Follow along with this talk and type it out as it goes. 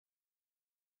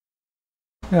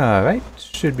Alright,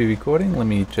 should be recording. Let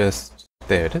me just...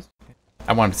 There it is.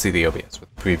 I wanted to see the OBS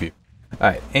with the preview.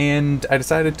 Alright, and I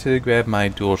decided to grab my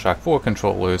DualShock 4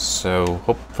 controllers, so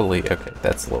hopefully... Okay,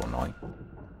 that's a little annoying.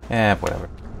 Whatever.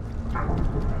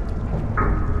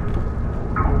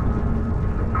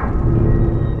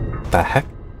 The heck?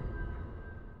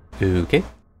 Okay.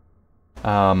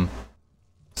 I was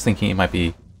thinking it might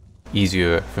be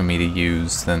easier for me to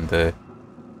use than the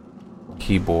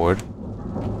keyboard.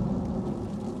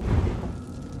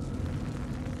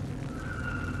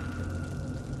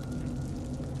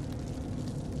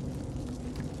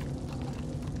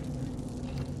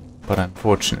 But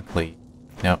unfortunately,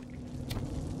 no.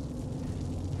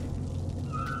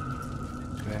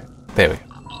 There we go.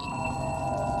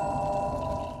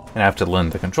 And I have to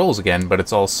learn the controls again, but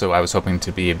it's also, I was hoping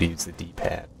to be able to use the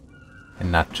D-pad.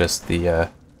 And not just the,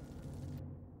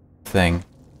 thing.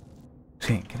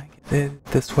 Can I get it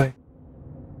this way?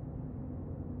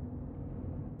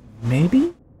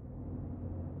 Maybe?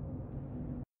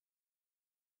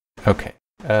 Okay.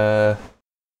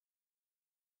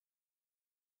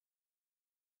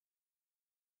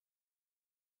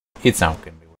 It's not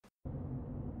going to be worth it.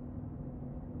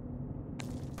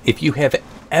 If you have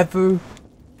ever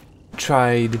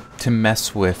tried to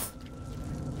mess with...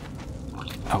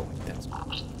 Oh, that's...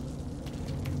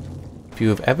 If you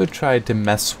have ever tried to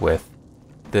mess with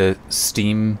the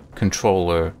Steam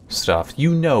controller stuff,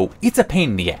 you know it's a pain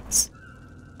in the ass.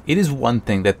 It is one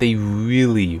thing that they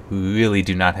really, really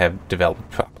do not have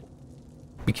developed properly.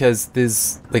 Because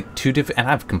there's like two different... And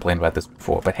I've complained about this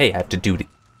before, but hey, I have to do it.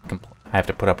 I have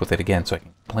to put up with it again so I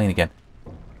can complain again.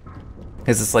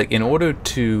 Because it's like, in order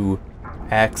to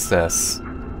access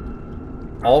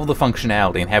all of the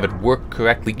functionality and have it work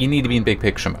correctly, you need to be in big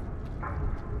picture mode.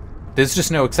 There's just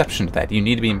no exception to that. You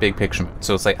need to be in big picture mode.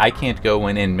 So it's like, I can't go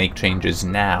in and make changes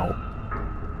now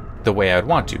the way I would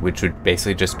want to, which would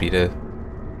basically just be to...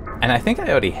 And I think I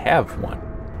already have one.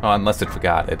 Well, unless it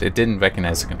forgot it. It didn't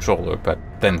recognize the controller, but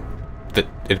then it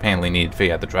apparently needed to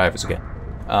figure out the drivers again.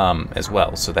 As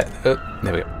well, so that,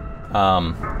 there we go.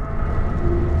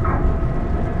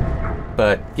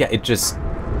 But, yeah, it just,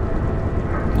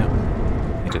 no,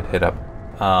 I need to hit up,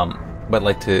 but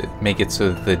like to make it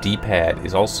so the D-pad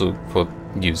is also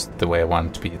used the way I want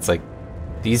it to be. It's like,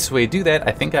 the easiest way to do that,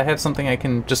 I think I have something I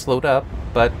can just load up,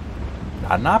 but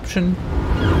not an option.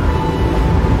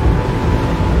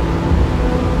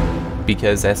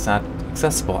 Because that's not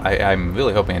accessible. I'm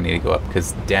really hoping I need to go up,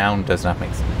 because down does not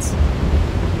make sense.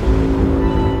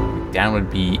 Down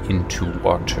would be into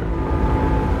water.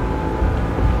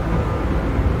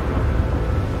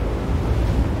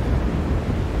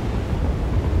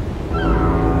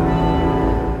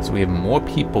 So we have more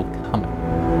people coming.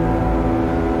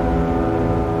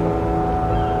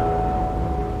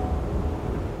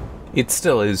 It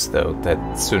still is, though,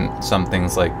 that some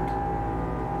things like...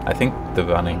 I think the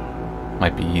running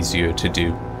might be easier to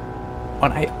do.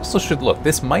 And I also should look.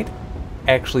 This might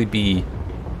actually be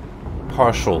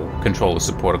partial controller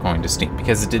support according to Steam,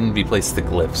 because it didn't replace the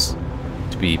glyphs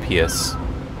to be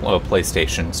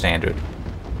PlayStation standard.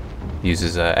 It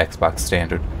uses Xbox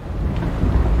standard.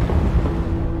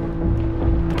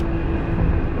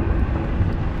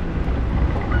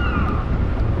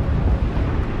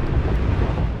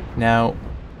 Now,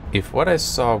 if what I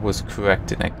saw was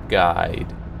correct in a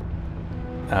guide,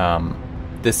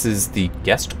 this is the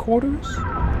guest quarters?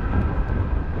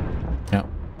 No,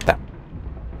 that.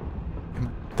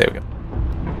 There we go.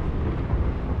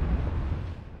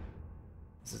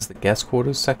 Is this the guest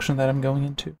quarters section that I'm going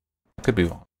into? I could be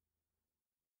wrong.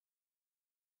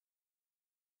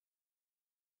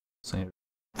 So I need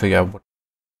to figure out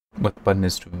what the button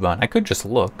is to run. I could just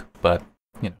look, but,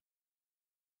 you know.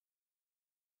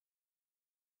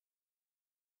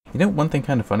 You know, one thing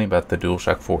kind of funny about the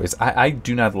DualShock 4 is I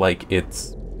do not like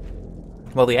its...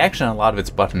 Well, the action on a lot of its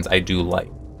buttons I do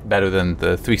like. Better than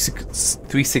the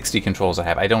 360 controls I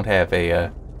have. I don't have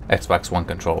a Xbox One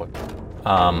controller.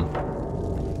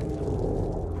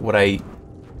 What I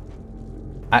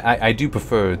do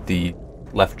prefer the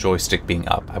left joystick being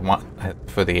up. I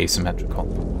prefer the asymmetrical.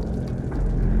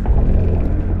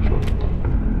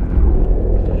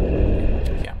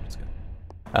 Yeah, that's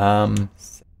good.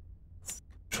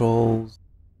 Controls.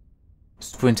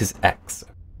 Sprint is X.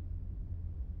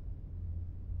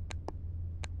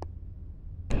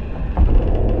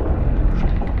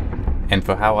 And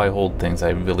for how I hold things, I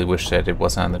really wish that it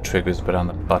wasn't on the triggers, but on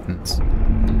the buttons.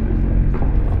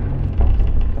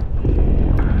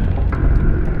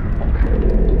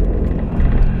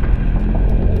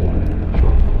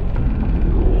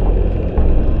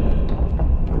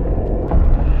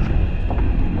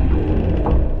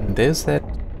 And there's that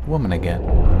woman again.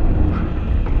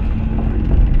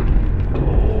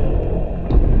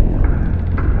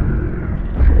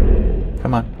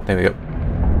 Come on. There we go.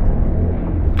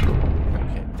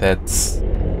 Okay, that's... I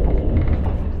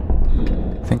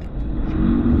think...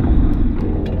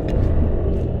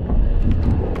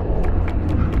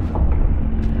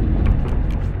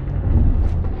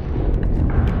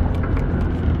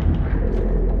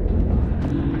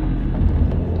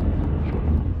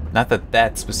 Not that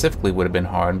that specifically would have been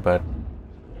hard, but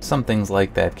some things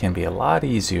like that can be a lot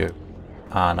easier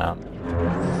on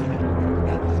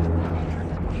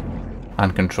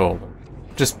controller,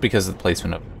 just because of the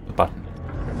placement of the button.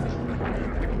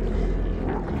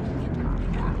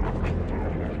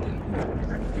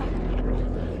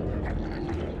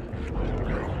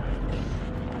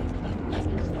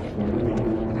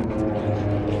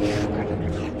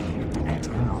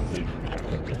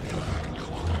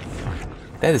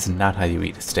 That is not how you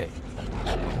eat a steak.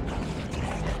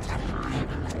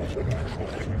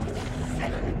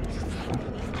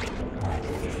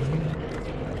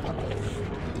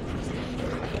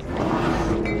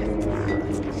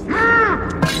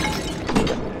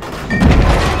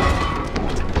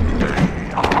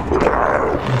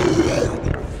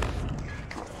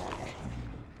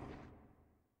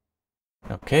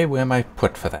 Okay, where am I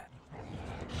put for that?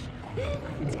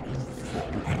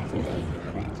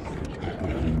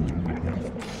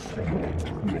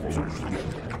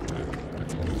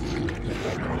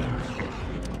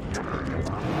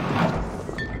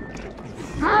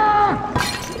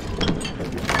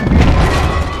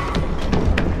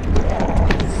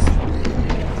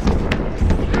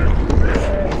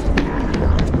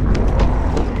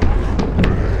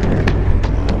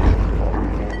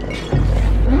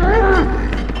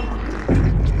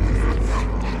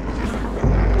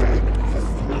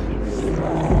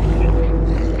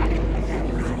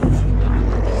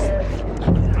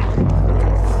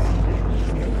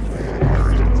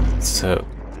 So,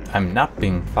 I'm not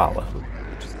being followed,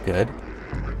 which is good.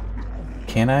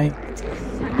 Can I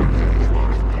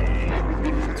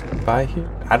get by here?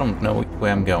 I don't know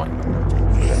where I'm going.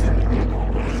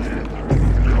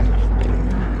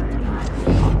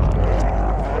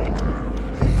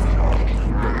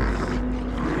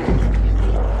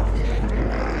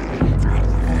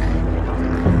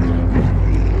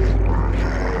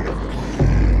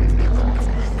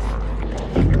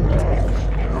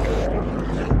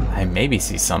 Maybe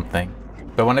see something.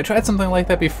 But when I tried something like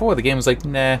that before, the game was like,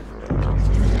 nah.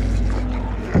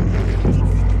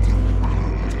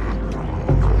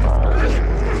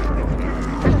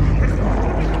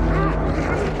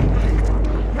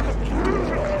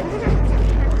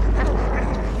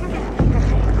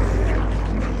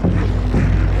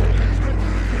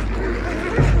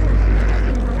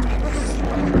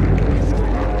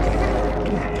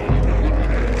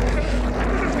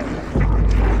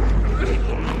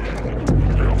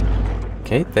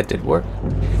 Okay, that did work.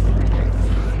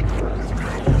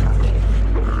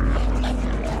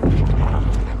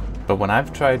 But when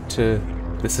I've tried to...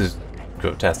 This is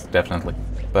grotesque, definitely.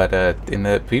 But in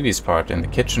the previous part, in the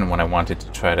kitchen, when I wanted to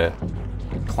try to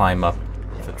climb up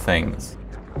the things,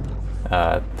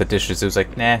 the dishes, it was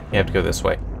like, nah, you have to go this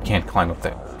way. You can't climb up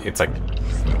there. It's like...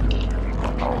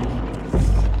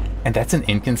 And that's an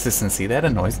inconsistency that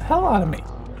annoys the hell out of me.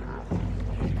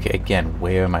 Okay, again,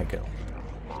 where am I going?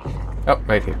 Oh,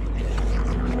 right here.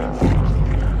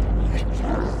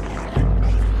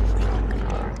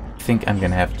 I think I'm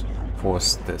gonna have to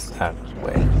force this out of the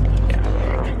way. Yeah.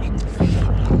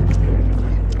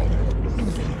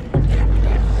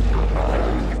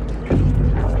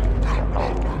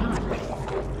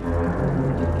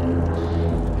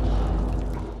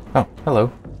 Oh,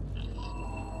 hello.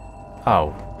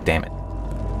 Oh, damn it.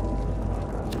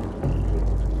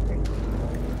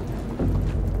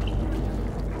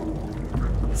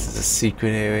 This is a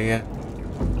secret area,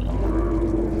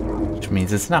 which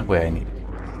means it's not where I need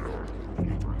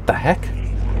it. The heck?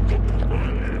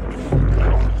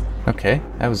 Okay,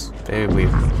 that was very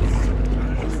weird.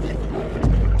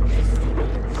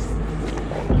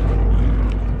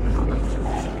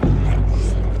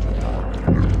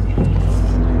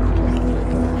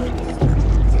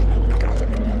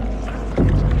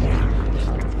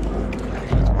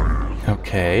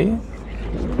 Okay.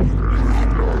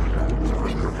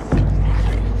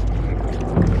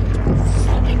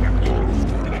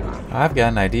 I've got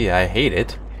an idea. I hate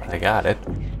it, but I got it.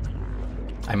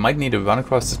 I might need to run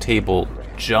across the table,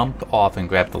 jump off, and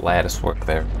grab the lattice work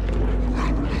there.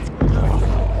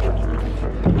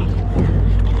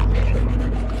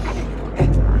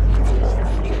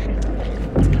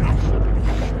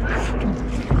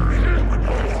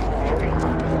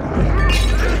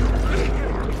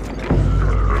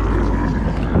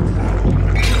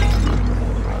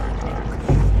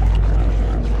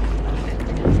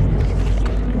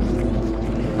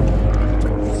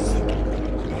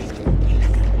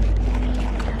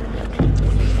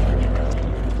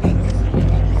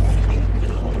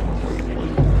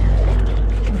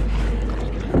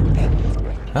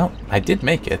 I did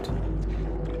make it.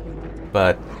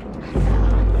 But...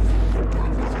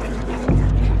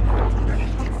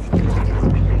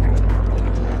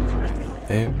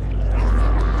 there.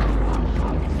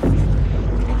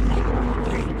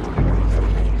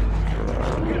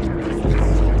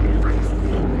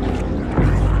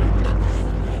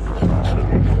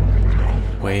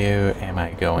 Where am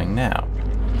I going now?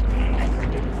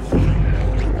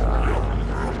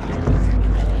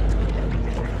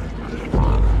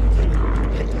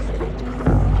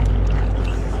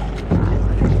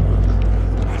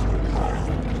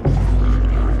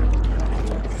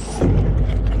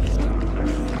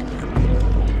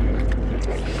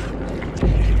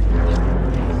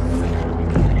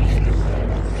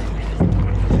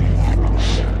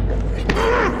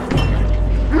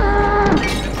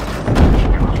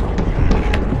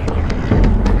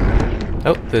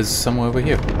 Oh, there's somewhere over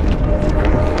here.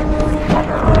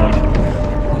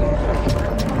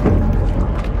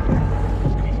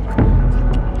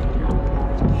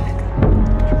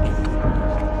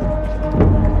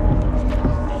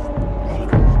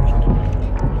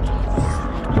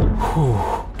 Whew.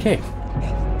 Okay.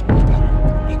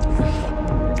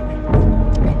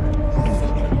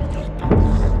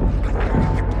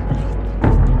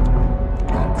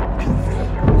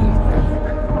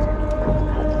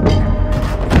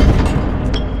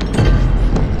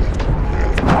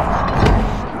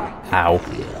 Ow.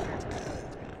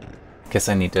 Guess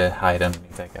I need to hide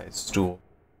underneath that guy's stool.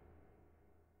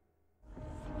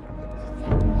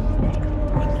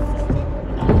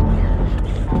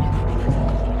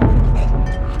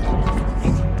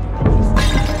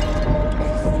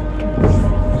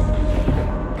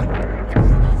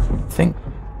 Think.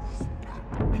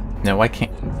 No, I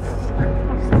can't.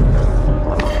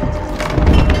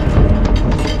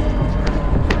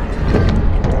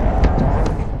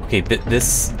 Okay,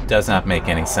 this does not make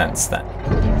any sense then.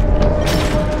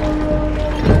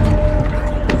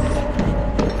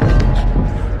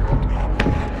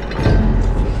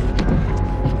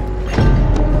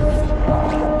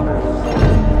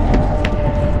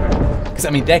 Because, I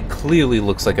mean, that clearly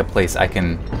looks like a place I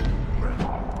can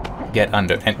get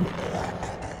under. And,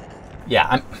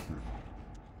 yeah,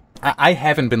 I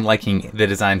haven't been liking the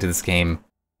design to this game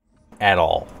at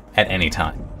all, at any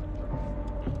time.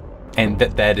 And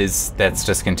that's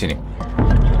just continuing.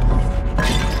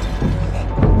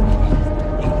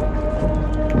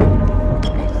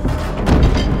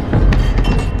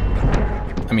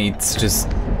 I mean, it's just...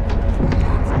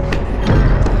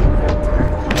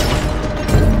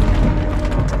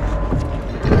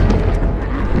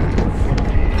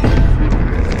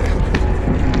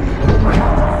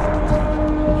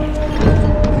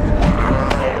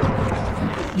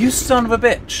 You son of a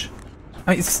bitch!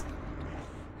 I mean, it's...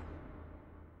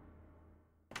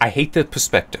 I hate the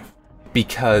perspective,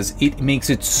 because it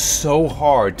makes it so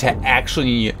hard to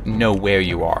actually know where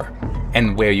you are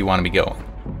and where you want to be going.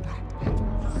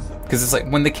 Because it's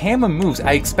like, when the camera moves,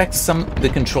 I expect the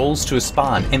controls to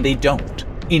respond, and they don't.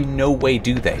 In no way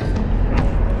do they.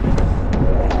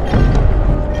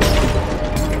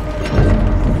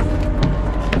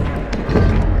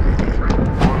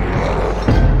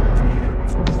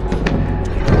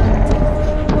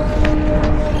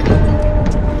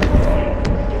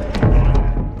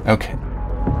 Okay.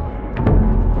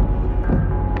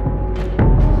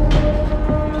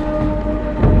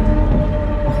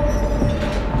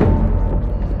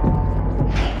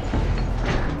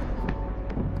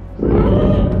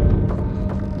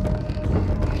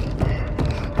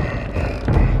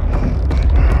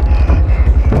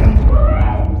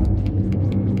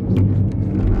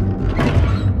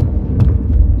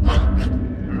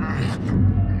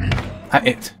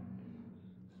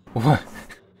 What?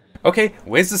 Okay,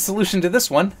 where's the solution to this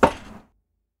one?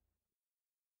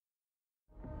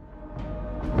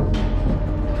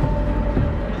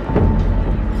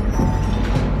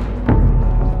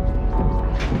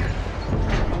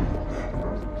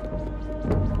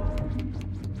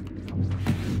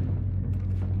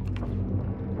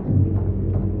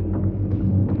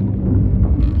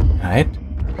 Alright.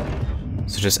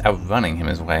 So just outrunning him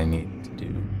is what I need to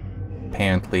do.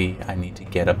 Apparently, I need to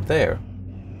get up there.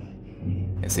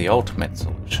 Is the ultimate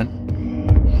solution.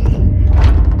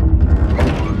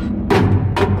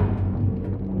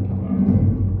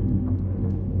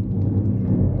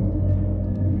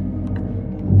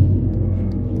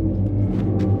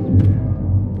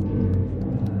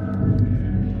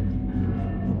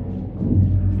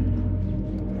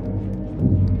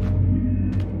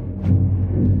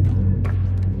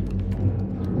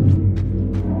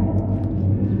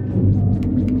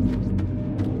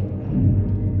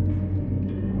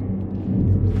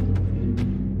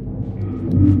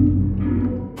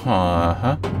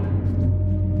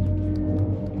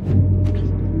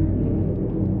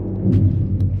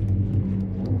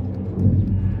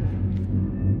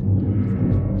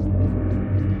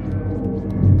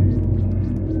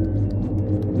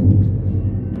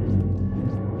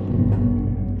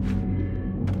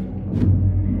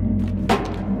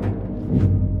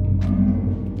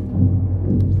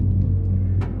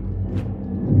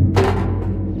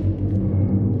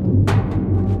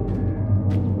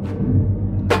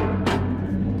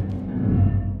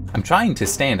 I'm trying to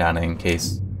stand on it in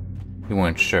case you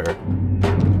weren't sure.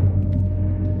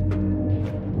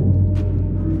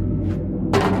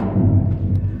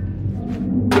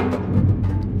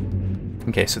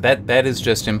 Okay, so that is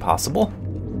just impossible.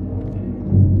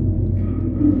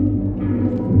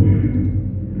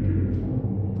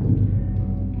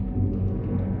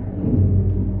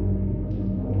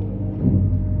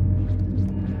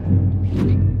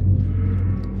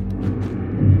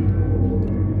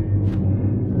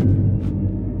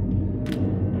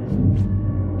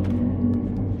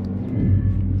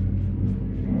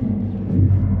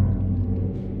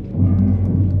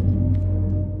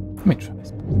 Let me try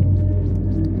this.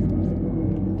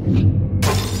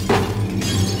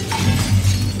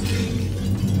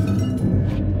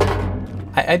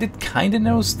 I did kind of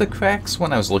notice the cracks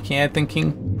when I was looking at it,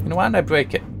 thinking, you know, why did I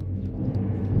break it?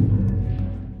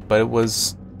 But it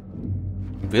was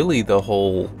really the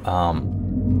whole,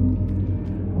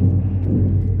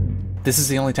 this is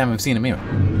the only time I've seen a mirror.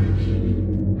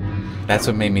 That's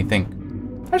what made me think,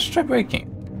 I should try breaking it.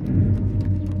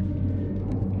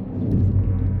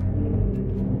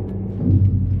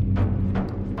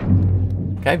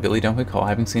 Okay, I really don't recall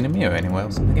having seen a mirror anywhere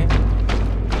else in the game.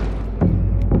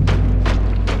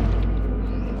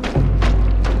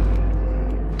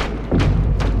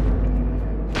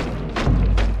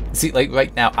 See, like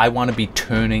right now, I want to be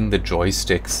turning the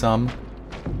joystick some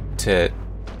to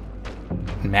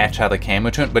match how the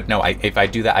camera turns, but no, if I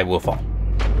do that, I will fall.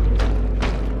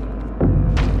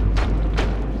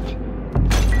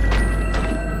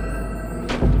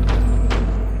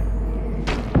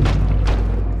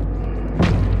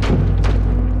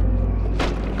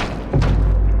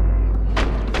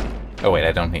 Oh wait,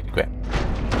 I don't need to grab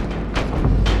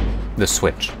the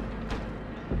switch.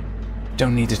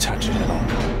 Don't need to touch it at all.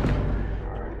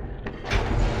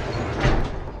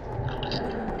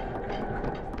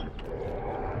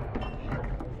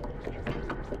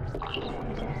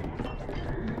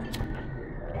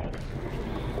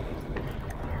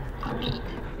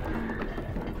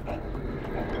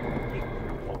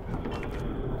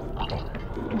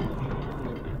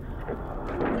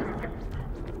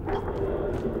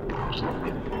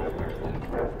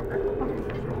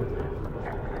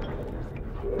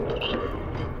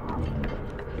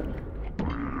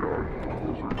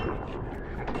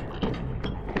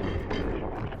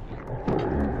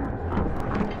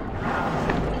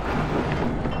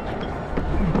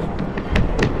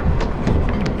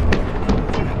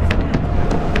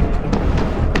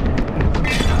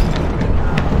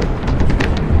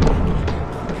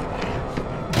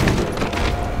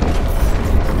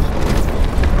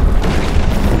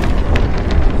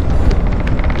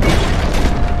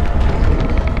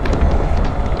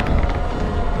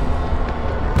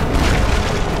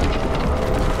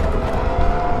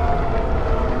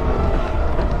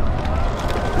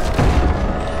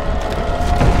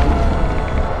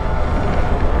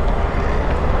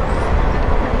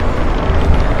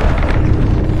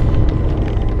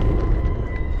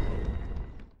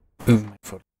 Ooh, my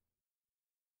foot.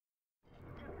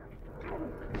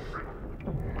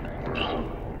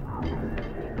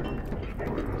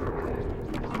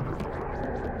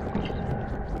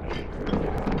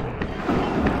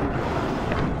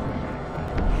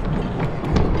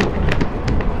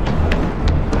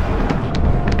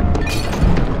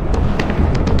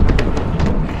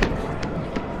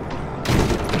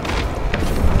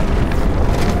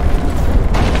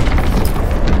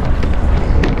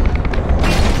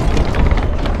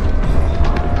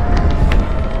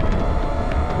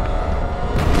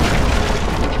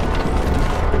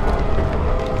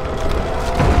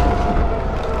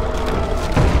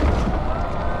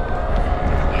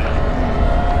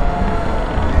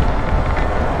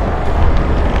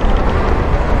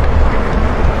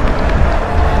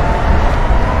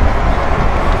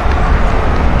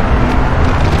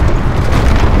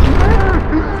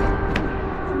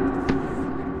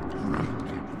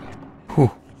 Whew.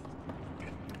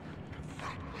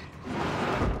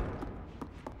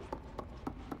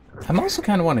 I'm also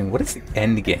kind of wondering, what is the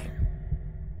end game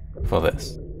for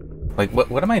this? Like,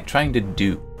 what am I trying to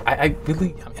do? I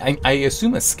really, I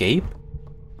assume escape?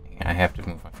 I have to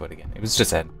move my foot again. It was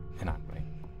just an odd way.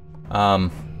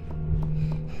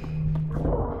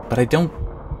 But I don't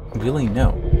really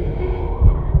know.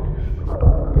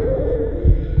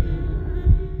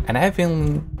 And I have a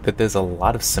feeling that there's a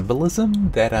lot of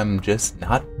symbolism that I'm just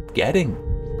not getting.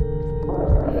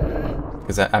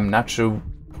 Because I'm not sure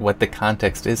what the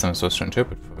context is I'm supposed to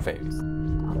interpret for fairies.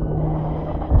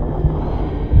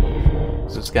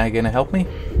 Is this guy gonna help me?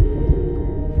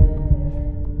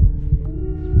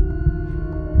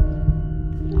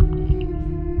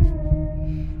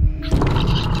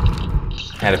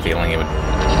 had a feeling it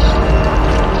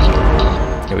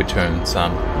would turn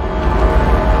some.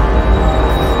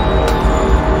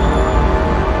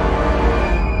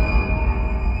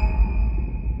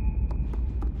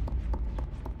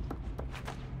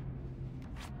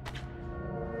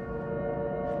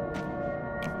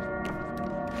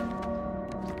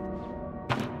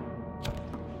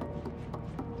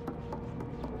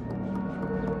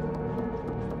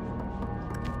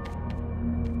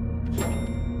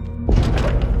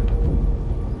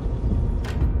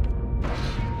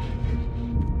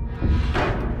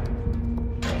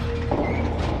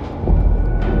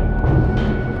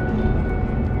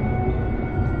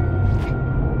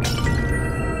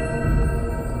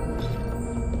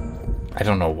 I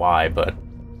don't know why, but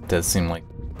it does seem like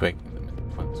breaking them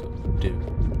into chunks would do.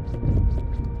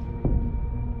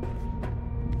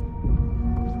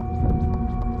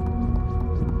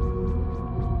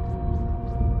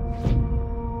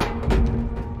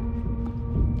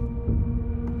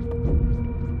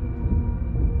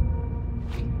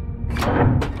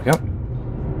 There we go.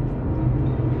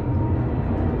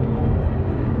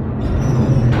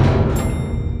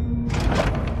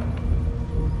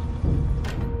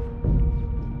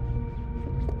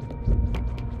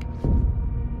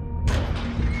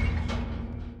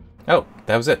 Oh,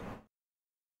 that was it.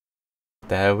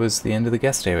 That was the end of the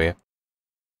guest area.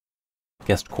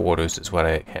 Guest quarters is what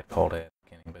I had called it at the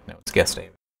beginning, but no, it's guest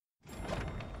area.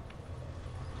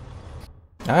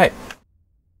 Alright.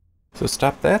 So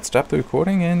stop that, stop the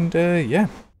recording, and yeah.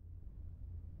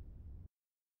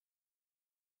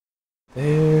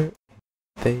 There.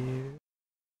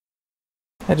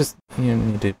 I just,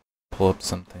 need to pull up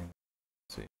something.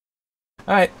 Let's see.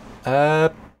 Alright,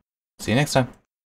 see you next time.